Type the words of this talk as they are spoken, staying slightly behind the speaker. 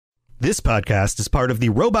This podcast is part of the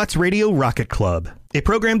Robots Radio Rocket Club, a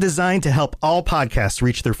program designed to help all podcasts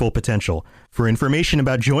reach their full potential. For information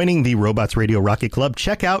about joining the Robots Radio Rocket Club,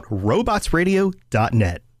 check out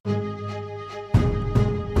robotsradio.net.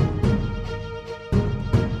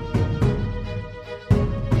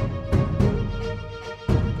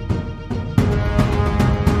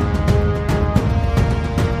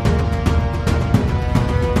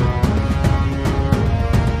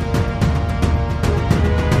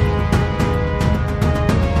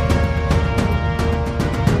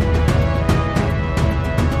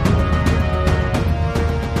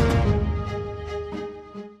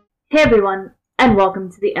 Hey everyone, and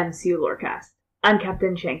welcome to the MCU Lorecast. I'm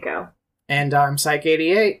Captain Shenko. And I'm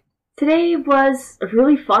Psych88. Today was a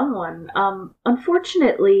really fun one.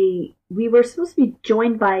 Unfortunately, we were supposed to be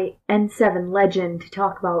joined by N7 Legend to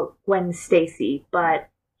talk about Gwen Stacy, but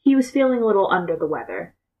he was feeling a little under the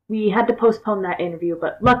weather. We had to postpone that interview,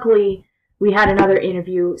 but luckily we had another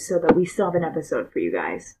interview so that we still have an episode for you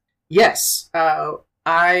guys. Yes,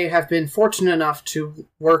 I have been fortunate enough to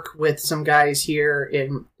work with some guys here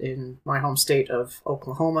in my home state of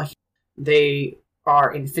Oklahoma. They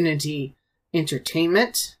are Infinity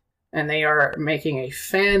Entertainment, and they are making a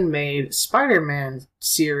fan-made Spider-Man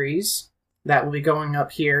series that will be going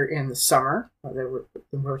up here in the summer that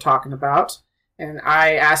we're talking about. And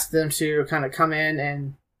I asked them to kind of come in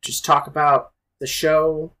and just talk about the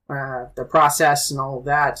show, the process, and all of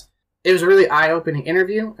that. It was a really eye-opening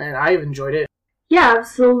interview, and I've enjoyed it. Yeah,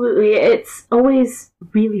 absolutely. It's always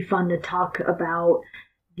really fun to talk about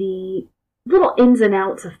the little ins and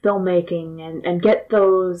outs of filmmaking and get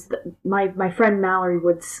those, my friend Mallory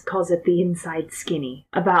Woods calls it the inside skinny,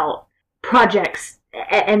 about projects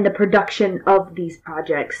and the production of these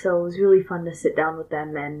projects. So it was really fun to sit down with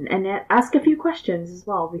them and ask a few questions as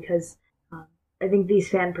well, because I think these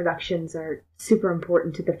fan productions are super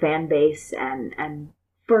important to the fan base and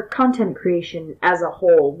for content creation as a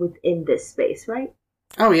whole within this space, right?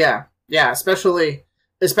 Oh yeah, especially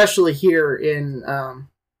here in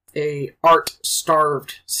a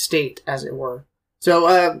art-starved state, as it were.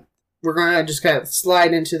 So we're gonna just kind of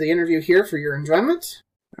slide into the interview here for your enjoyment.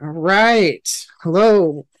 All right,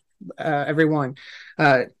 hello everyone.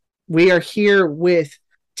 We are here with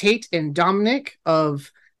Tate and Dominic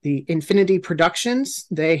of the Infinity Productions.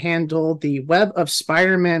 They handle the Web of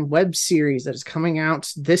Spider-Man web series that is coming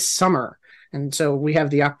out this summer. And so we have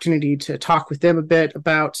the opportunity to talk with them a bit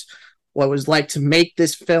about what it was like to make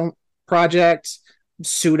this film project,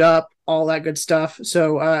 suit up, all that good stuff.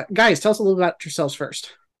 So, guys, tell us a little about yourselves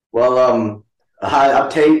first. Well, hi, I'm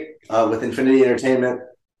Tate with Infinity Entertainment.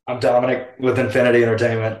 I'm Dominic with Infinity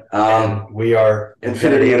Entertainment. And we are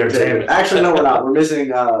Infinity Entertainment. Actually, no, we're not. We're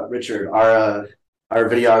missing Richard, our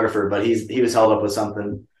videographer, but he was held up with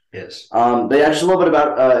something. Yes. But yeah, just a little bit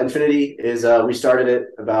about Infinity is we started it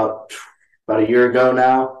about a year ago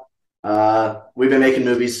now. We've been making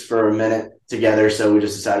movies for a minute together, so we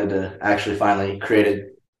just decided to actually finally create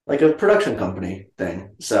like a production company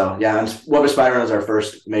thing. So yeah, and Web of Spider-Man is our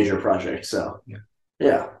first major project. So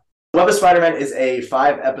yeah. Web of Spider-Man is a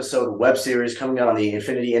 5-episode web series coming out on the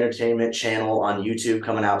Infinity Entertainment channel on YouTube,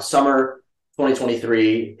 coming out summer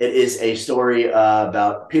 2023. It is a story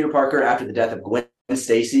about Peter Parker after the death of Gwen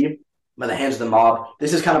Stacy by the hands of the mob.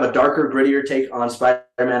 This is kind of a darker, grittier take on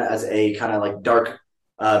Spider-Man as a kind of like dark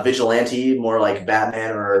vigilante, more like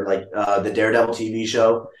Batman or like the Daredevil TV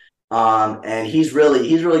show. And he's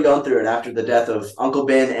really going through it after the death of Uncle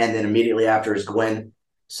Ben, and then immediately after is Gwen.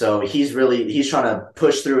 So he's trying to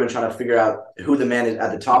push through and trying to figure out who the man is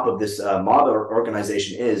at the top of this mob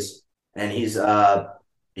organization is. And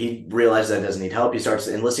he realizes that he doesn't need help. He starts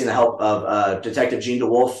enlisting the help of Detective Jean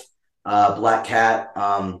DeWolf, Black Cat,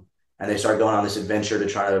 and they start going on this adventure to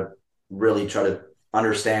try to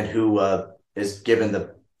understand who is given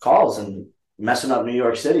the calls and messing up New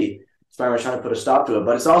York City. Spider-Man's trying to put a stop to it,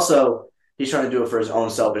 but it's also he's trying to do it for his own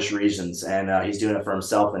selfish reasons, and he's doing it for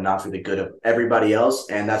himself and not for the good of everybody else.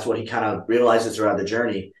 And that's what he kind of realizes throughout the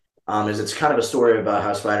journey. Is it's kind of a story about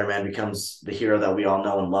how Spider-Man becomes the hero that we all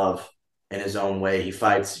know and love in his own way. He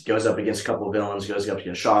fights, goes up against a couple of villains, goes up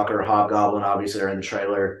against Shocker, Hobgoblin, obviously, are in the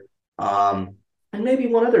trailer. And maybe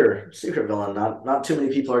one other secret villain. Not too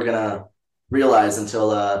many people are gonna realize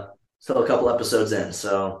until a couple episodes in.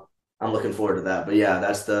 So I'm looking forward to that. But yeah,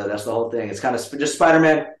 that's the whole thing. It's kind of just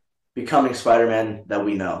Spider-Man becoming Spider-Man that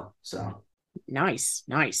we know. So nice.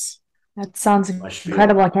 That sounds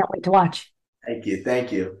incredible. I can't wait to watch. Thank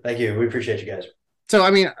you. We appreciate you guys. So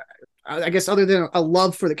I mean, I guess other than a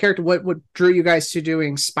love for the character, what drew you guys to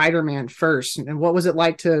doing Spider-Man first, and what was it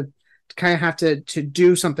like to kind of have to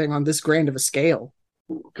do something on this grand of a scale?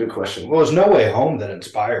 Good question. Well, it was No Way Home that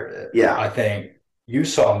inspired it. Yeah. I think you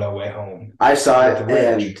saw No Way Home. I saw it, With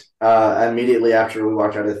Rich. and immediately after we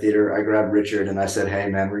walked out of the theater, I grabbed Richard and I said, "Hey,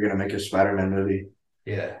 man, we're gonna make a Spider-Man movie."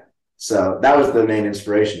 Yeah. So that was the main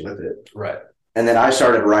inspiration with it. Right. And then I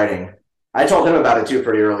started writing. I told him about it too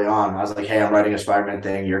pretty early on. I was like, "Hey, I'm writing a Spider-Man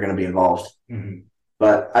thing. You're gonna be involved." Mm-hmm.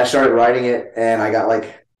 But I started writing it, and I got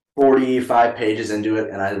like 45 pages into it,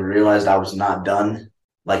 and I realized I was not done,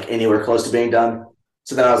 like anywhere close to being done.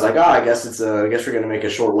 So then I was like, "Oh, I guess I guess we're gonna make a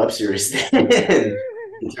short web series thing."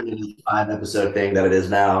 And turn it into the 5-episode thing that it is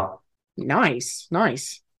now. Nice.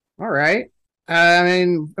 All right. I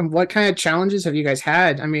mean, what kind of challenges have you guys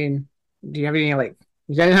had? I mean, do you have any, like,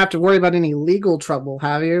 you didn't have to worry about any legal trouble,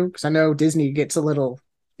 have you? Because I know Disney gets a little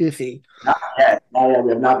iffy. Not yet. We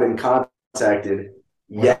have not been contacted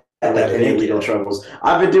yet with any legal troubles.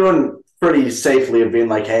 I've been doing pretty safely of being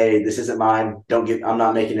like, "Hey, this isn't mine. I'm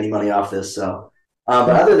not making any money off this." So, but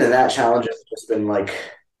other than that, challenges have just been like,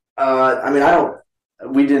 I mean,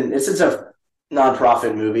 it's a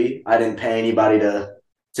nonprofit movie. I didn't pay anybody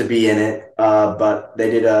to be in it, but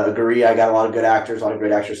they did agree. I got a lot of good actors, a lot of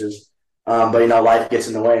great actresses. But life gets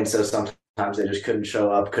in the way, and so sometimes they just couldn't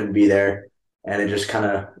show up, couldn't be there, and it just kind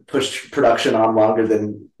of pushed production on longer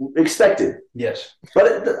than expected. Yes.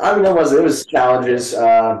 But it was challenges.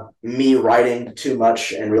 Me writing too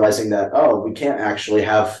much and realizing that we can't actually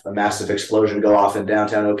have a massive explosion go off in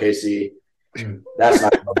downtown OKC. That's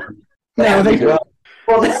not. No,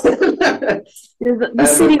 Well, the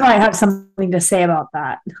city might have something to say about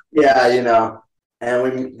that. Yeah, and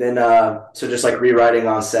we then so just like rewriting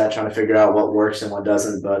on set, trying to figure out what works and what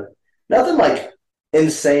doesn't, but nothing like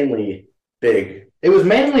insanely big. It was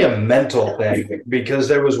mainly a mental thing because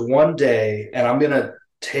there was one day, and I'm going to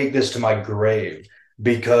take this to my grave,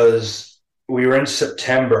 because we were in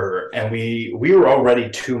September and we were already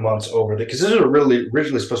 2 months over because this was really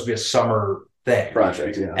originally supposed to be a summer thing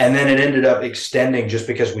Project, yeah. And then it ended up extending just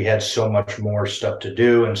because we had so much more stuff to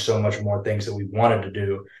do and so much more things that we wanted to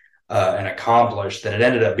do and accomplish, that it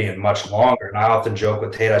ended up being much longer. And I often joke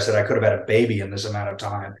with Tate, I said I could have had a baby in this amount of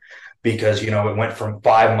time, because it went from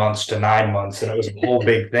 5 months to 9 months, and it was a whole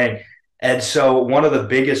big thing. And so one of the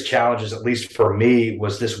biggest challenges, at least for me,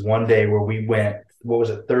 was this one day where we went,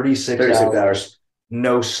 36 hours,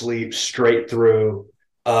 no sleep, straight through,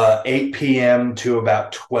 8 p.m. to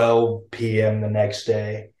about 12 p.m. the next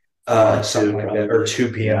day, something like that, or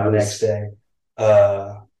 2 p.m. the next day,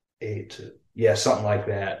 8 something like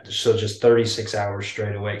that. So just 36 hours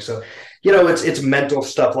straight awake. So, it's mental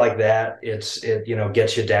stuff like that. It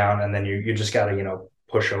gets you down, and then you just got to,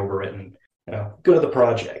 push over it and, go to the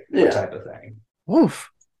project, type of thing.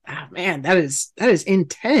 Oof. Oh, man, that is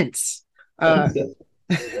intense. But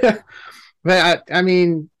I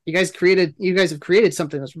mean, you guys have created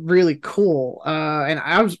something that's really cool. And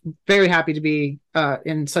I was very happy to be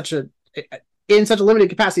in such a limited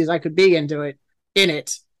capacity as I could be in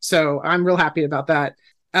it. So I'm real happy about that.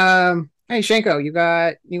 Hey, Shanko, you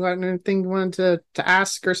got anything you wanted to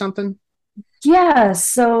ask or something? Yeah,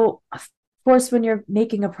 so of course, when you're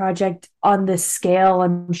making a project on this scale,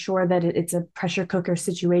 I'm sure that it's a pressure cooker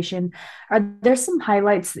situation. Are there some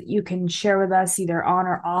highlights that you can share with us, either on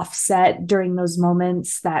or off set, during those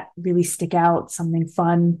moments that really stick out, something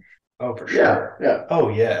fun? Oh, for sure. Yeah. Oh,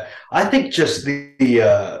 yeah. I think just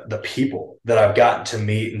the people that I've gotten to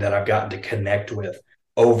meet and that I've gotten to connect with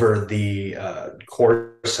over the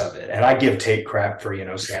course of it. And I give Tate crap for,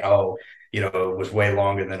 saying, it was way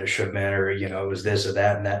longer than it should have been, or, it was this or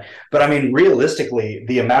that and that. But I mean, realistically,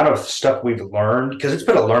 the amount of stuff we've learned, because it's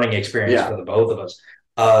been a learning experience for the both of us.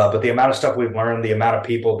 But the amount of stuff we've learned, the amount of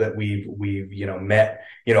people that we've met,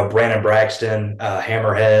 Brandon Braxton,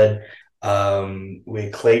 Hammerhead, we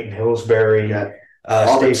had Clayton Hillsbury,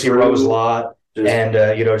 Stacey Roselott, and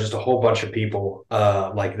just a whole bunch of people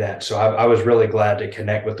like that. So I was really glad to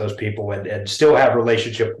connect with those people and still have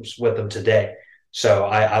relationships with them today. So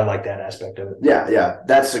I like that aspect of it. Yeah,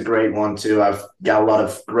 that's a great one too. I've got a lot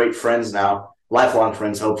of great friends now, lifelong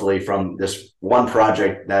friends, hopefully, from this one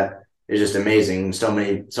project that is just amazing. So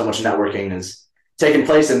much networking is taking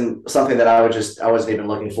place, and something that I wasn't even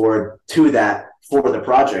looking forward to that for the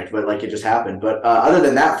project, but like it just happened. But other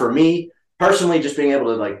than that, for me personally, just being able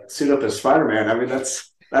to like suit up as Spider-Man, I mean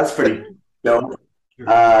that's pretty dope.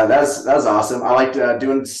 That's awesome. I liked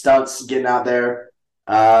doing stunts, getting out there,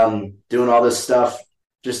 doing all this stuff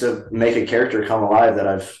just to make a character come alive that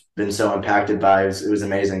I've been so impacted by. It was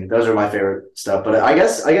amazing. Those are my favorite stuff. But I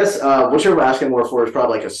guess what you're asking more for is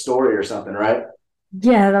probably like a story or something, right?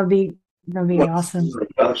 Yeah, that'd be awesome.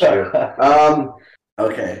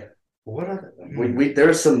 Okay. What are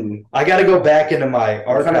there's some. I got to go back into my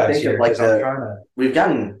archives here. Like we've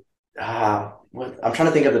gotten. I'm trying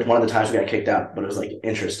to think of one of the times we got kicked out, but it was like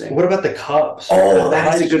interesting. What about the cops? Oh,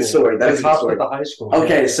 that is a good story. That is a good story. At the high school.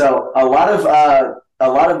 Okay, so a lot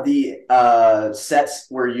of the sets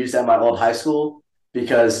were used at my old high school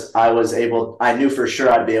because I knew for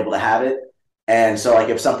sure I'd be able to have it. And so like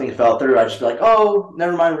if something fell through, I'd just be like, oh,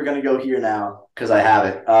 never mind, we're gonna go here now because I have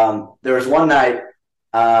it. There was one night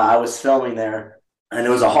I was filming there, and it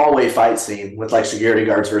was a hallway fight scene with like security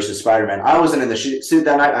guards versus Spider-Man. I wasn't in the suit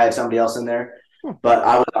that night. I had somebody else in there, but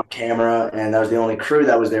I was on camera, and that was the only crew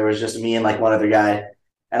that was there. It was just me and like one other guy.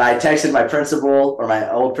 And I texted my principal or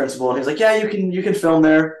my old principal, and he was like, yeah, you can film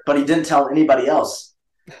there, but he didn't tell anybody else.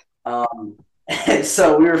 And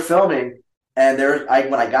so we were filming. And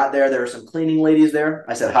when I got there were some cleaning ladies there.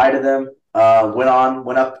 I said hi to them.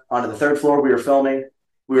 Went up onto the third floor. We were filming.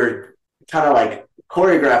 We were kind of like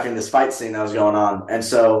choreographing this fight scene that was going on. And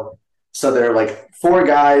so there were like 4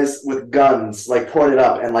 guys with guns, like pointed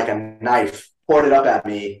up and like a knife pointed up at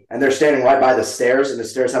me. And they're standing right by the stairs, and the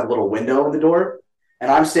stairs have a little window in the door. And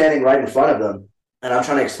I'm standing right in front of them. And I'm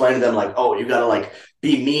trying to explain to them like, oh, you got to like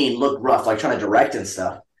be mean, look rough, like trying to direct and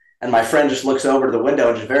stuff. And my friend just looks over to the window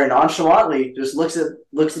and just very nonchalantly just looks at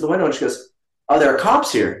the window and just goes, oh, there are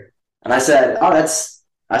cops here. And I said,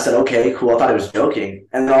 okay, cool. I thought he was joking.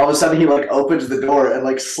 And then all of a sudden he like opens the door and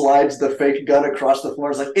like slides the fake gun across the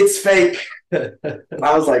floor. It's like, it's fake.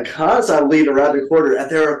 I was like, huh? So I lean around the corner, and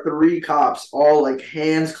there are 3 cops, all like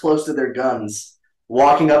hands close to their guns,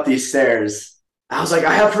 walking up these stairs. I was like,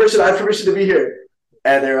 I have permission to be here.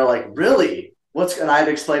 And they were like, really? And I had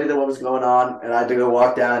explained to them what was going on, and I had to go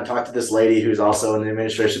walk down and talk to this lady who's also in the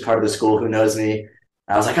administration part of the school who knows me.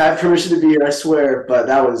 I was like, I have permission to be here, I swear. But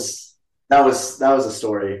that was a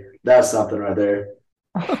story. That was something right there.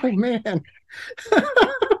 Oh man.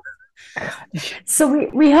 So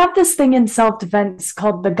we have this thing in self-defense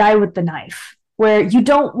called the guy with the knife, where you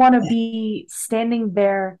don't want to be standing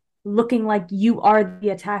there looking like you are the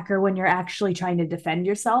attacker when you're actually trying to defend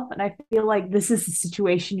yourself. And I feel like this is the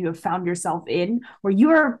situation you have found yourself in, where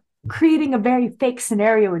you are creating a very fake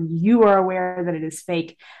scenario and you are aware that it is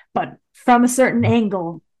fake, but from a certain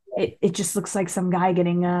angle, it just looks like some guy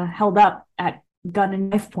getting held up at gun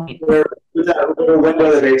and knife point. That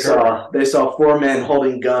window that they saw 4 men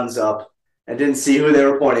holding guns up and didn't see who they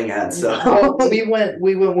were pointing at. So we went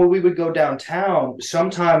when we would go downtown.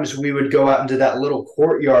 Sometimes we would go out into that little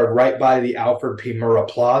courtyard right by the Alfred P. Murrah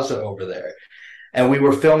Plaza over there, and we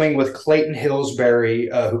were filming with Clayton Hillsbury,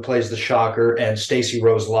 who plays the Shocker, and Stacey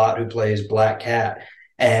Rose Lott, who plays Black Cat,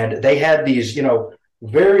 and they had these,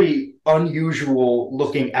 very unusual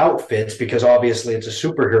looking outfits because obviously it's a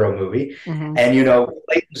superhero movie. Mm-hmm. And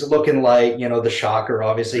Clayton's looking like the Shocker.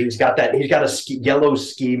 Obviously he's got a yellow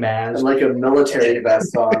ski mask and like a military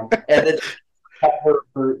vest on, and then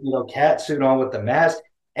her cat suit on with the mask.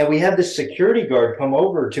 And we had this security guard come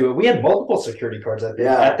over to it. We had multiple security guards at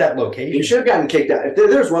that location. You should have gotten kicked out. If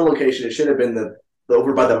there's one location, it should have been the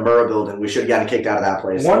over by the Murrah building. We should have gotten kicked out of that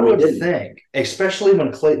place. One would think, especially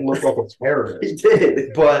when Clayton looked like a terrorist. He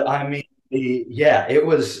did. But I mean, it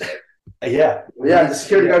was, yeah. The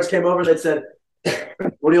security guards came over and they said,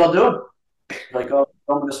 what are you all doing? Like, oh,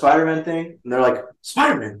 going to the Spider-Man thing? And they're like,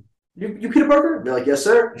 Spider-Man? You Peter Parker? And they're like, yes,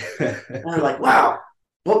 sir. And they're like, wow.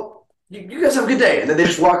 Well, you guys have a good day. And then they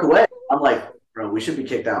just walk away. I'm like, bro, we should be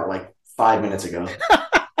kicked out like 5 minutes ago.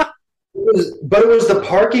 But it was the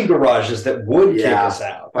parking garages that would kick us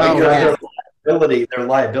out. Their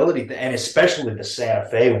liability, and especially the Santa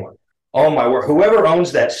Fe one. Oh my word! Whoever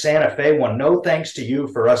owns that Santa Fe one, no thanks to you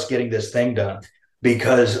for us getting this thing done.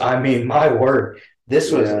 Because I mean, my word,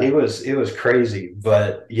 this was it was crazy.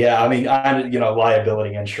 But yeah, I mean,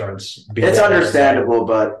 liability insurance. It's understandable,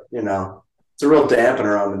 but it's a real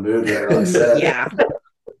dampener on the movie. Yeah.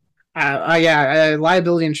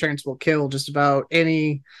 Liability insurance will kill just about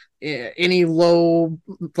any low,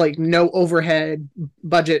 like no overhead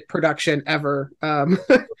budget production ever.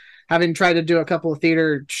 Having tried to do a couple of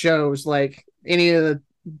theater shows, like any of the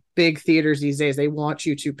big theaters these days, they want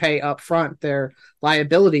you to pay up front their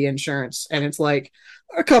liability insurance, and it's like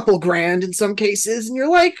a couple grand in some cases, and you're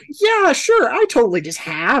like, yeah, sure, I totally just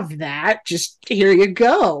have that, just here you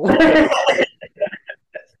go.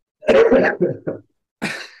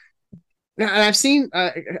 And I've seen,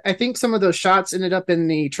 I think some of those shots ended up in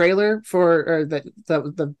the trailer for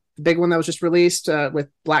the big one that was just released with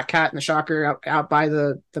Black Cat and the Shocker out by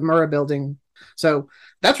the Murrah building. So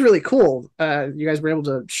that's really cool. You guys were able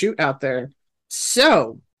to shoot out there.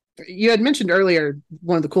 So you had mentioned earlier,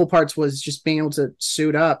 one of the cool parts was just being able to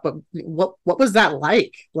suit up. But what was that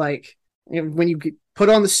like? Like, when you put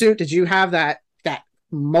on the suit, did you have that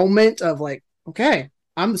moment of like, okay,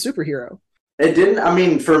 I'm the superhero? It didn't. I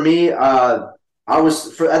mean, for me, at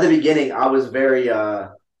the beginning, I was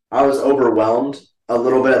I was overwhelmed a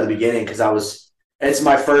little bit at the beginning because it's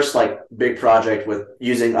my first like big project with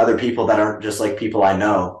using other people that aren't just like people I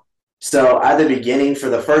know. So at the beginning, for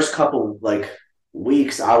the first couple like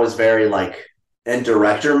weeks, I was very like in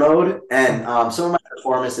director mode, and some of my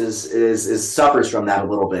performances is suffers from that a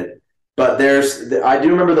little bit. But I do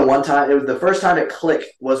remember the one time, it was the first time it clicked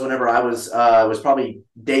was whenever I was it was probably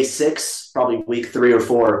day 6, probably week 3 or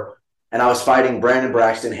 4, and I was fighting Brandon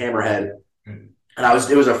Braxton Hammerhead, and it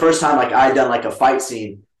was the first time like I had done like a fight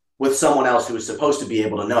scene with someone else who was supposed to be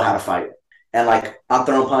able to know how to fight, and like I'm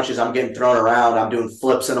throwing punches, I'm getting thrown around, I'm doing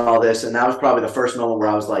flips and all this, and that was probably the first moment where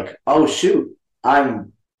I was like, oh shoot,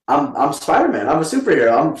 I'm Spider-Man, I'm a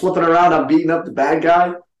superhero, I'm flipping around, I'm beating up the bad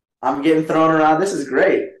guy, I'm getting thrown around, this is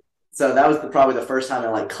great. So that was probably the first time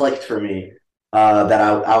it like clicked for me that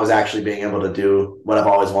I was actually being able to do what I've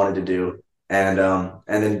always wanted to do, and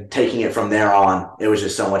then taking it from there on, it was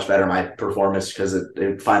just so much better, my performance, because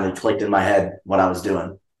it finally clicked in my head what I was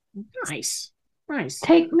doing. Nice.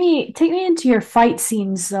 Take me into your fight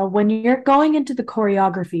scenes. So when you're going into the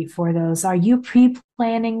choreography for those, are you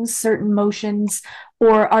pre-planning certain motions,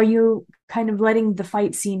 or are you kind of letting the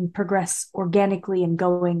fight scene progress organically and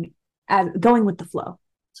going with the flow?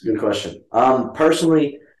 It's a good question.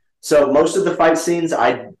 Personally, so most of the fight scenes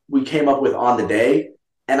we came up with on the day,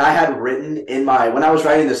 and I had written when I was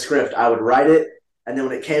writing the script, I would write it, and then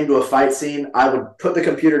when it came to a fight scene, I would put the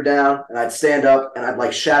computer down and I'd stand up and I'd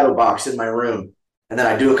like shadow box in my room, and then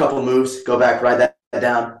I'd do a couple moves, go back, write that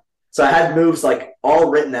down. So I had moves like all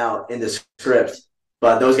written out in the script,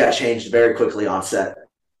 but those got changed very quickly on set.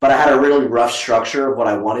 But I had a really rough structure of what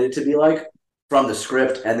I wanted it to be like from the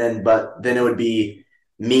script, but then it would be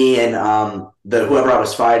me and whoever I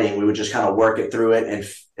was fighting, we would just kind of work it through it. And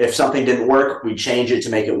if something didn't work, we'd change it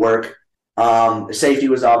to make it work. Safety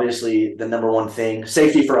was obviously the number one thing.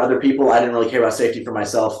 Safety for other people, I didn't really care about safety for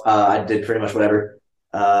myself. I did pretty much whatever.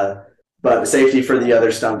 But the safety for the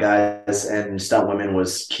other stunt guys and stunt women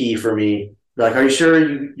was key for me. They're like, are you sure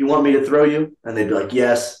you want me to throw you? And they'd be like,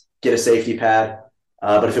 yes, get a safety pad.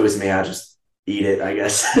 But if it was me, I'd just eat it, I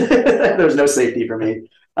guess. There was no safety for me.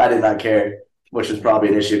 I did not care, which was probably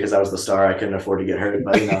an issue because I was the star. I couldn't afford to get hurt,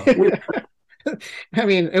 but I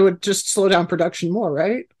mean, it would just slow down production more,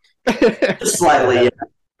 right? Slightly, yeah.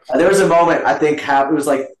 There was a moment, I think it was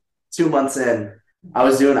like 2 months in, I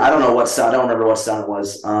was doing, I don't remember what stunt it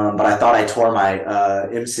was, but I thought I tore my I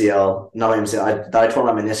thought I tore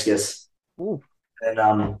my meniscus. Ooh.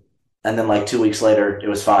 And then like 2 weeks later, it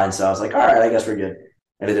was fine. So I was like, all right, I guess we're good.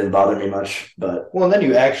 And it didn't bother me much, but. Well, then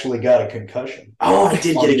you actually got a concussion. Oh, I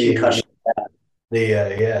did get a concussion.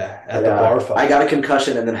 At the bar fight. I got a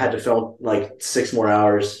concussion and then had to film like 6 more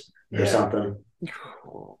hours or something.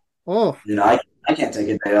 Oh, I can't take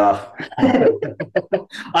a day off.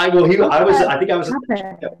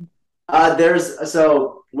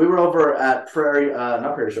 We were over at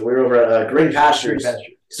we were over at Green Pastures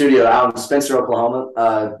Studio out in Spencer,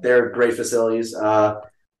 Oklahoma. They're great facilities. And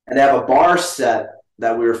they have a bar set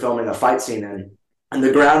that we were filming a fight scene in, and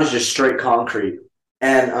the ground is just straight concrete.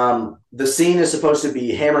 And the scene is supposed to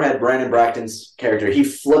be Hammerhead, Brandon Braxton's character. He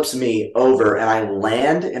flips me over, and I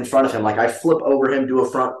land in front of him. Like, I flip over him, do a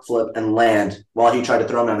front flip, and land while he tried to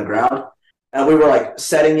throw me on the ground. And we were, like,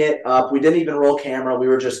 setting it up. We didn't even roll camera. We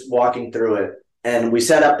were just walking through it. And we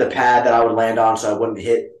set up the pad that I would land on so I wouldn't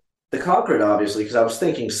hit the concrete, obviously, because I was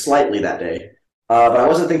thinking slightly that day. But I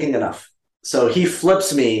wasn't thinking enough. So he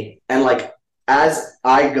flips me, and, like, as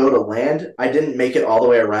I go to land, I didn't make it all the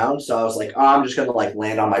way around. So I was like, I'm just going to like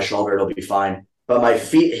land on my shoulder. It'll be fine. But my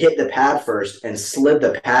feet hit the pad first and slid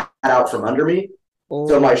the pad out from under me. Oh.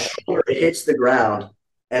 So my shoulder hits the ground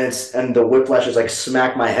and the whiplash is like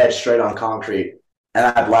smack my head straight on concrete. And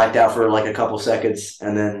I blacked out for like a couple seconds,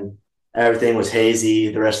 and then everything was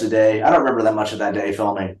hazy the rest of the day. I don't remember that much of that day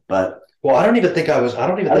filming, but. Well, I don't even think I was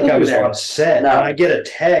on set. No. And I get a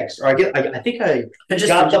text, or I think I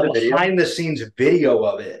got the behind the scenes video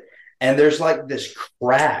of it, and there's like this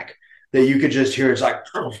crack that you could just hear. It's like,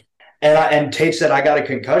 and Tate said I got a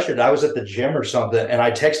concussion. I was at the gym or something, and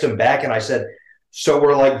I texted him back and I said, so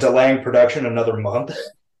we're like delaying production another month.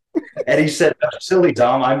 And he said, silly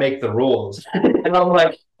Dom, I make the rules. And I'm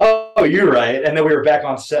like, oh, you're right. And then we were back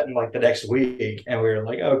on set in like the next week, and we were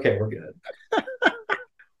like, okay, we're good.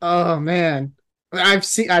 Oh man, I've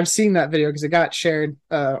seen that video because it got shared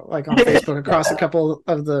like on Facebook across a couple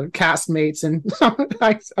of the castmates, and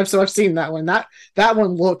I've seen that one. That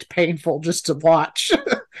one looked painful just to watch.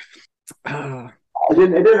 I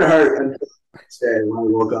It didn't hurt until the next day when I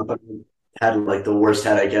woke up and had like the worst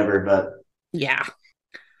headache ever. But Yeah.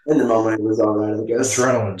 in the moment, it was all right. I guess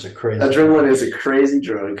Adrenaline is a crazy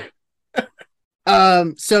drug.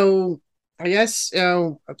 So I guess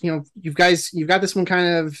you've got this one kind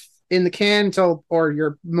of in the can until, or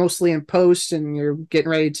you're mostly in post and you're getting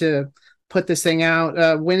ready to put this thing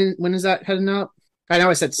out. When is that heading up? I know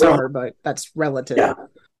I said summer, but that's relative. Yeah.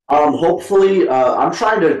 Hopefully,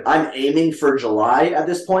 I'm aiming for July at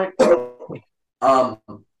this point.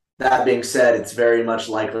 That being said, it's very much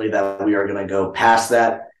likely that we are going to go past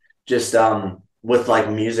that. Just with like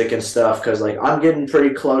music and stuff, because like I'm getting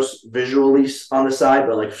pretty close visually on the side,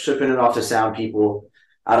 but like shipping it off to sound people,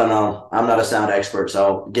 I don't know. I'm not a sound expert,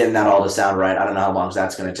 so getting that all to sound right, I don't know how long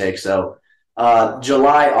that's going to take. So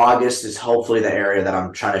July, August is hopefully the area that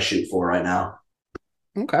I'm trying to shoot for right now.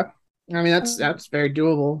 Okay. I mean, that's very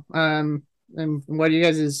doable. And what are you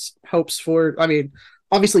guys' hopes for? I mean,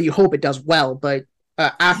 obviously you hope it does well, but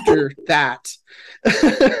after that,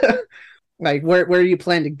 like where do you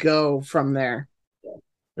plan to go from there?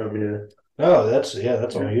 Oh, that's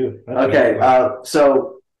on you. Okay.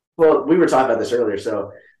 Well, we were talking about this earlier.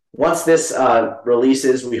 So once this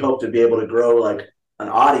releases, we hope to be able to grow like an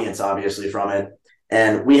audience, obviously, from it.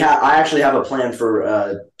 And I actually have a plan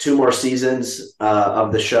for 2 more seasons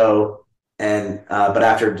of the show, and but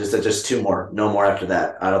after just 2 more, no more after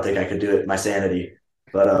that. I don't think I could do it. My sanity,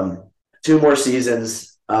 but 2 more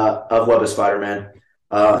seasons of Web of Spider-Man,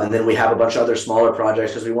 and then we have a bunch of other smaller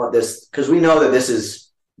projects because we want this, because we know that this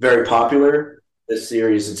is very popular. This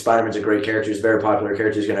series, and Spider-Man's a great character. He's a very popular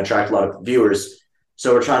character. He's going to attract a lot of viewers.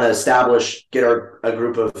 So we're trying to get a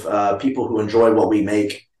group of people who enjoy what we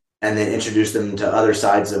make, and then introduce them to other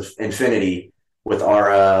sides of Infinity with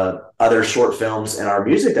our other short films and our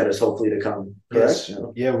music that is hopefully to come. Yes.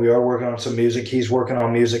 Yeah, we are working on some music. He's working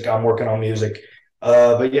on music. I'm working on music.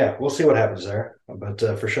 But yeah, we'll see what happens there.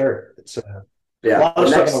 But for sure, it's a lot of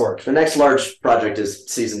stuff in the works. The next large project is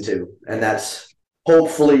season 2, and that's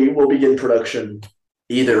hopefully we'll begin production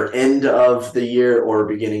either end of the year or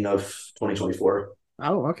beginning of 2024.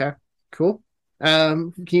 Oh, okay. Cool.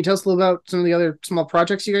 Can you tell us a little about some of the other small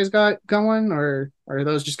projects you guys got going, or are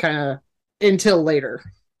those just kind of until later?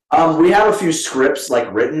 We have a few scripts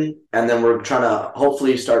like written, and then we're trying to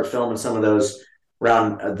hopefully start filming some of those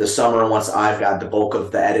around the summer once I've got the bulk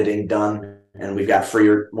of the editing done and we've got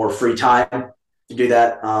more free time to do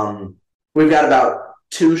that. We've got about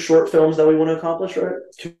 2 short films that we want to accomplish, right?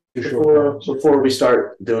 Before we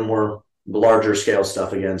start doing more larger scale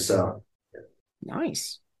stuff again. So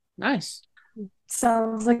nice.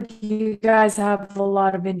 Sounds like you guys have a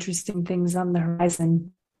lot of interesting things on the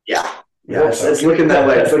horizon. Yeah, it's looking that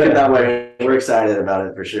way. We're excited about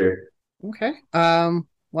it for sure. Okay.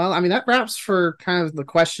 Well, I mean, that wraps for kind of the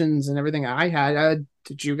questions and everything I had.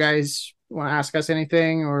 Did you guys want to ask us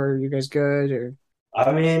anything, or are you guys good? Or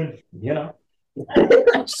I mean,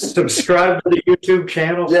 subscribe to the YouTube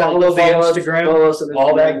channel, follow the Instagram,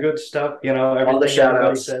 all that good stuff. All the shout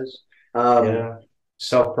outs. Says.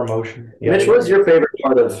 Self-promotion. Mitch, what's your favorite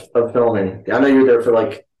part of filming? I know you were there for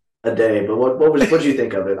like a day, but what did you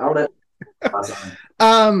think of it?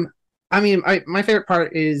 I mean, my favorite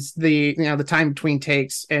part is the time between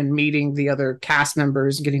takes and meeting the other cast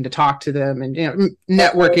members, getting to talk to them, and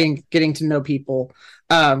networking, getting to know people.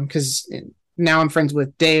 Because now I'm friends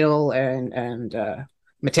with Dale and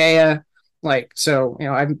Matea. Like, so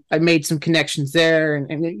I've made some connections there,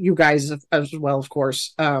 and you guys as well, of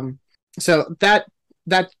course. So that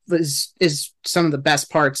is some of the best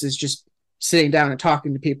parts, is just sitting down and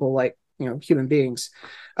talking to people like human beings.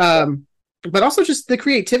 But also just the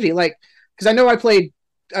creativity, like, because I know I played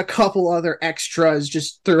a couple other extras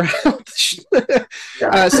just throughout.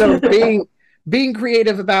 So being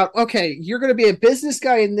creative about, okay, you're going to be a business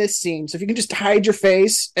guy in this scene, so if you can just hide your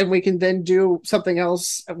face, and we can then do something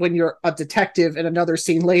else when you're a detective in another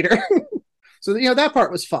scene later. So that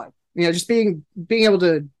part was fun. Just being able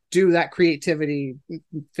to do that creativity,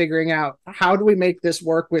 figuring out how do we make this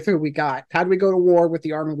work with who we got? How do we go to war with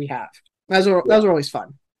the army we have? Those are always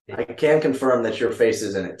fun. I can confirm that your face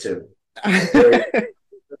is in it too.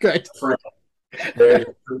 Good.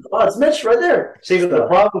 Oh, it's Mitch right there. See, the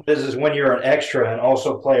problem is when you're an extra and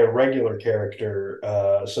also play a regular character.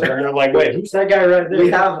 So they're like, wait, who's that guy right there?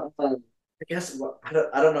 We have, I guess,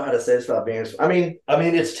 I don't know how to say this without being. I mean,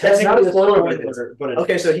 it's technically not a spoiler, but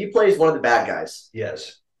okay. So he plays one of the bad guys.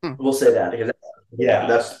 Yes, we'll say that because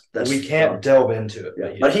that's we can't delve into it.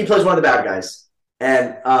 Yeah. But he plays one of the bad guys,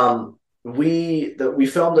 and we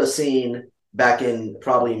filmed a scene back in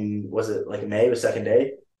probably, was it like May, the second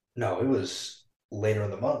day? No, it was later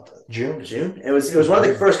in the month, June. June. It was one of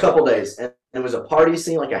the first couple days, and it was a party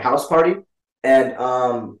scene, like a house party,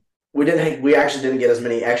 and we actually didn't get as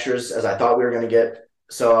many extras as I thought we were going to get.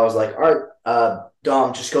 So I was like, all right,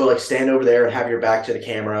 Dom, just go like stand over there and have your back to the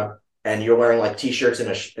camera, and you're wearing like t-shirts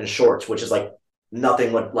and shorts, which is like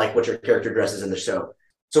nothing like what your character dresses in the show.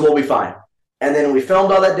 So we'll be fine. And then we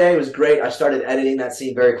filmed all that day. It was great. I started editing that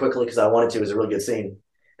scene very quickly because I wanted to. It was a really good scene.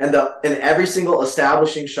 And in every single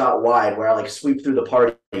establishing shot wide where I like sweep through the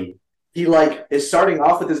party, he like is starting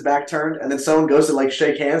off with his back turned, and then someone goes to like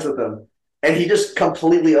shake hands with him, and he just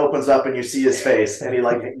completely opens up, and you see his face, and he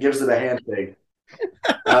like gives it a handshake.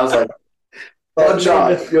 And I was like, one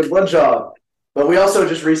job, you had one job. But we also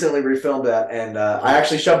just recently refilmed that, and I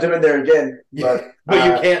actually shoved him in there again. But you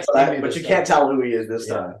can't. But you can't tell who he is this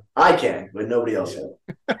time. I can, but nobody else can.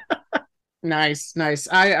 Nice.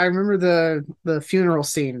 I remember the funeral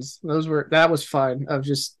scenes. That was fun. Of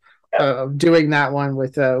just doing that one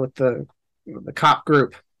with the cop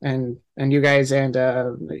group and you guys and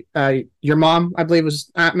your mom, I believe, was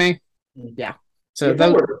Aunt May. Yeah. So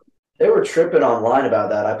they were tripping online about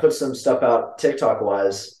that. I put some stuff out TikTok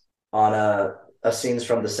wise on a scenes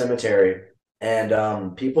from the cemetery,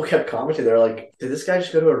 and people kept commenting. They're like, did this guy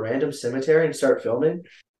just go to a random cemetery and start filming?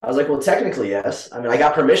 I was like, well, technically yes. I mean, I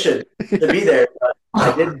got permission to be there, but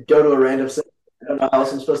I did go to a random cemetery. I don't know how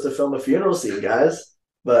else I'm supposed to film a funeral scene, guys,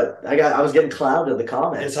 but I was getting clowned in the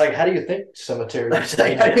comments. It's like, how do you think cemeteries? How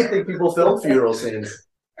do you think people film funeral scenes?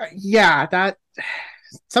 Yeah, that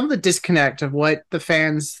some of the disconnect of what the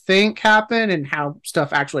fans think happened and how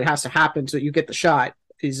stuff actually has to happen so you get the shot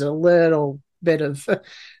is a little bit of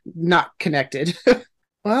not connected.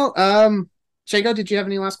 Well, Shago, did you have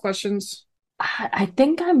any last questions? I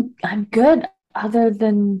think I'm good, other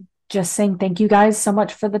than just saying thank you guys so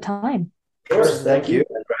much for the time. Of course, thank you.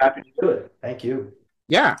 We're happy to do it. Thank you.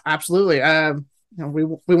 Yeah, absolutely. We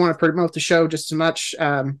want to promote the show just as much,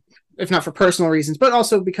 if not for personal reasons, but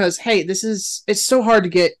also because, hey, it's so hard to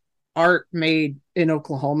get art made in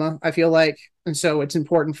Oklahoma, I feel like. And so it's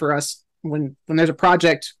important for us when there's a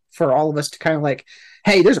project for all of us to kind of like,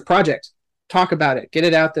 hey, there's a project, talk about it, get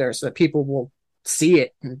it out there so that people will see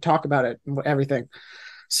it and talk about it and everything.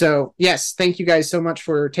 So yes, thank you guys so much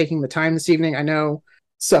for taking the time this evening. I know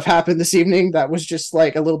stuff happened this evening that was just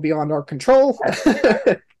like a little beyond our control.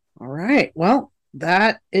 All right. Well,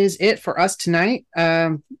 that is it for us tonight.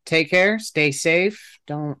 Take care, stay safe,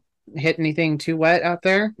 don't hit anything too wet out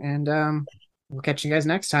there, and we'll catch you guys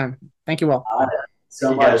next time. Thank you all.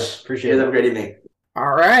 So much. Guys. Appreciate it. Have a great evening.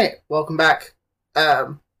 All right. Welcome back.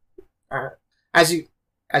 As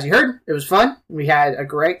you heard, it was fun. We had a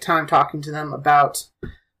great time talking to them about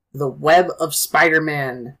the Web of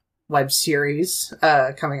Spider-Man web series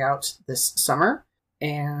coming out this summer.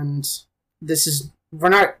 And we're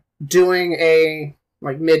not doing a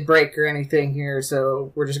like mid-break or anything here,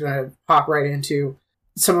 so we're just going to hop right into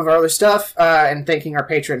some of our other stuff and thanking our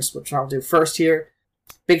patrons, which I'll do first here.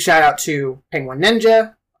 Big shout out to Penguin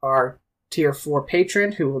Ninja, our Tier 4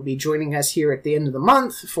 patron, who will be joining us here at the end of the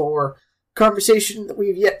month for conversation that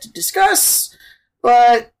we've yet to discuss,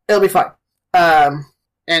 but it'll be fine.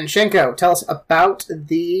 And Shenko, tell us about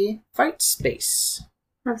the Fight Space.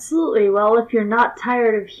 Absolutely. Well, if you're not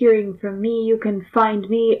tired of hearing from me, you can find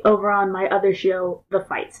me over on my other show, The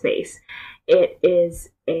Fight Space. It is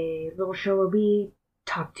a little show where we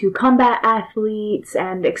talk to combat athletes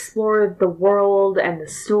and explore the world and the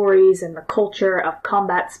stories and the culture of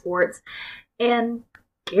combat sports and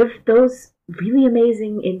give those really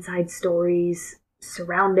amazing inside stories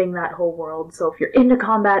surrounding that whole world. So if you're into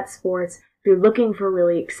combat sports, if you're looking for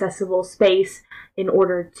really accessible space in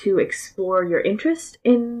order to explore your interest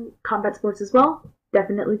in combat sports as well,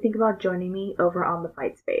 definitely think about joining me over on the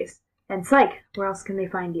Fight Space. And Psych, where else can they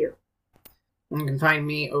find you? You can find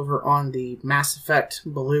me over on the Mass Effect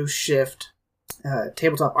Blue Shift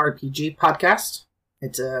tabletop RPG podcast.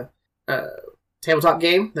 It's a tabletop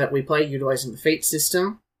game that we play utilizing the Fate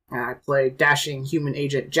system. I play dashing human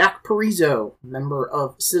agent Jack Parizo, member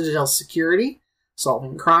of Citadel Security,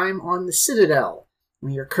 solving crime on the Citadel.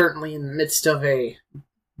 We are currently in the midst of a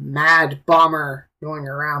mad bomber going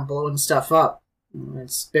around blowing stuff up.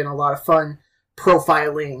 It's been a lot of fun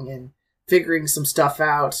profiling and figuring some stuff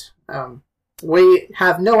out. We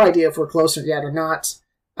have no idea if we're closer yet or not,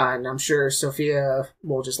 and I'm sure Sophia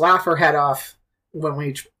will just laugh her head off when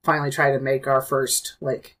we finally try to make our first,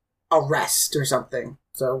 arrest or something.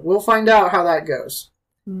 So we'll find out how that goes.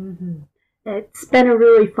 Mm-hmm. It's been a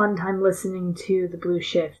really fun time listening to the Blue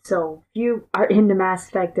Shift, so if you are into Mass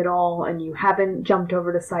Effect at all and you haven't jumped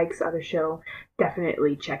over to Psych's other show,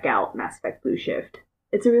 definitely check out Mass Effect Blue Shift.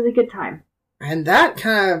 It's a really good time. And that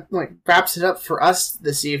kind of like wraps it up for us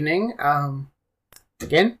this evening.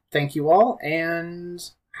 Again, thank you all, and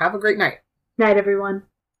have a great night. Night, everyone.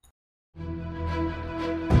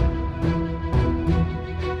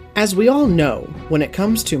 As we all know, when it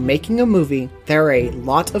comes to making a movie, there are a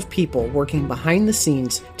lot of people working behind the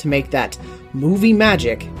scenes to make that movie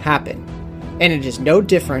magic happen. And it is no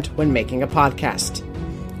different when making a podcast.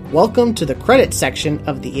 Welcome to the credits section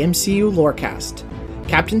of the MCU Lorecast.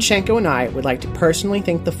 Captain Shenko and I would like to personally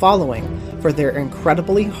thank the following for their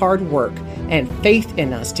incredibly hard work and faith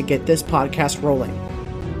in us to get this podcast rolling.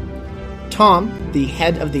 Tom, the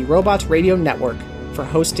head of the Robots Radio Network, for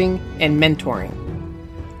hosting and mentoring.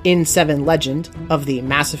 N7 Legend of the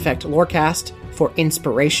Mass Effect Lorecast for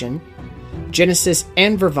inspiration. Genesis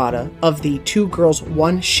and Vervada of the Two Girls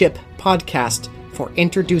One Ship podcast for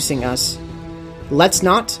introducing us. Let's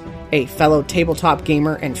Not, a fellow tabletop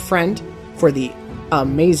gamer and friend, for the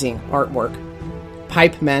amazing artwork.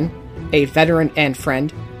 Pipe Men, a veteran and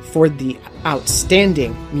friend, for the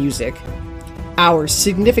outstanding music. Our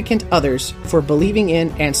significant others for believing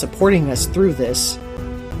in and supporting us through this.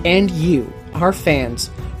 And you, our fans,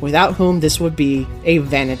 without whom this would be a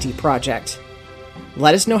vanity project.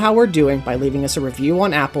 Let us know how we're doing by leaving us a review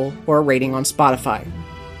on Apple or a rating on Spotify.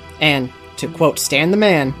 And, to quote Stan the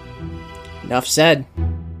Man, enough said.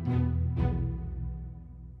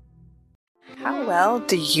 How well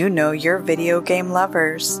do you know your video game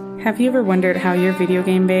lovers? Have you ever wondered how your video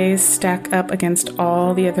game bays stack up against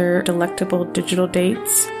all the other delectable digital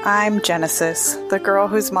dates? I'm Genesis, the girl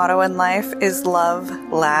whose motto in life is love,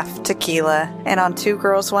 laugh, tequila. And on Two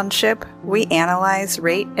Girls, One Ship, we analyze,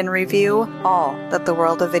 rate, and review all that the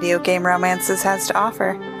world of video game romances has to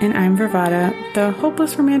offer. And I'm Vervada, the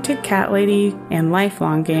hopeless romantic cat lady and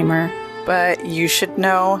lifelong gamer. But you should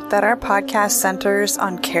know that our podcast centers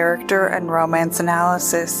on character and romance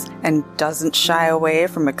analysis and doesn't shy away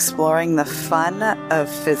from exploring the fun of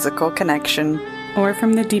physical connection. Or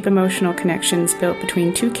from the deep emotional connections built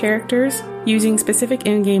between two characters, using specific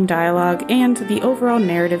in-game dialogue and the overall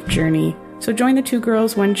narrative journey. So join the Two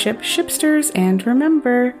Girls, One Ship shipsters, and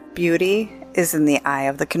remember, beauty is in the eye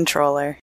of the controller.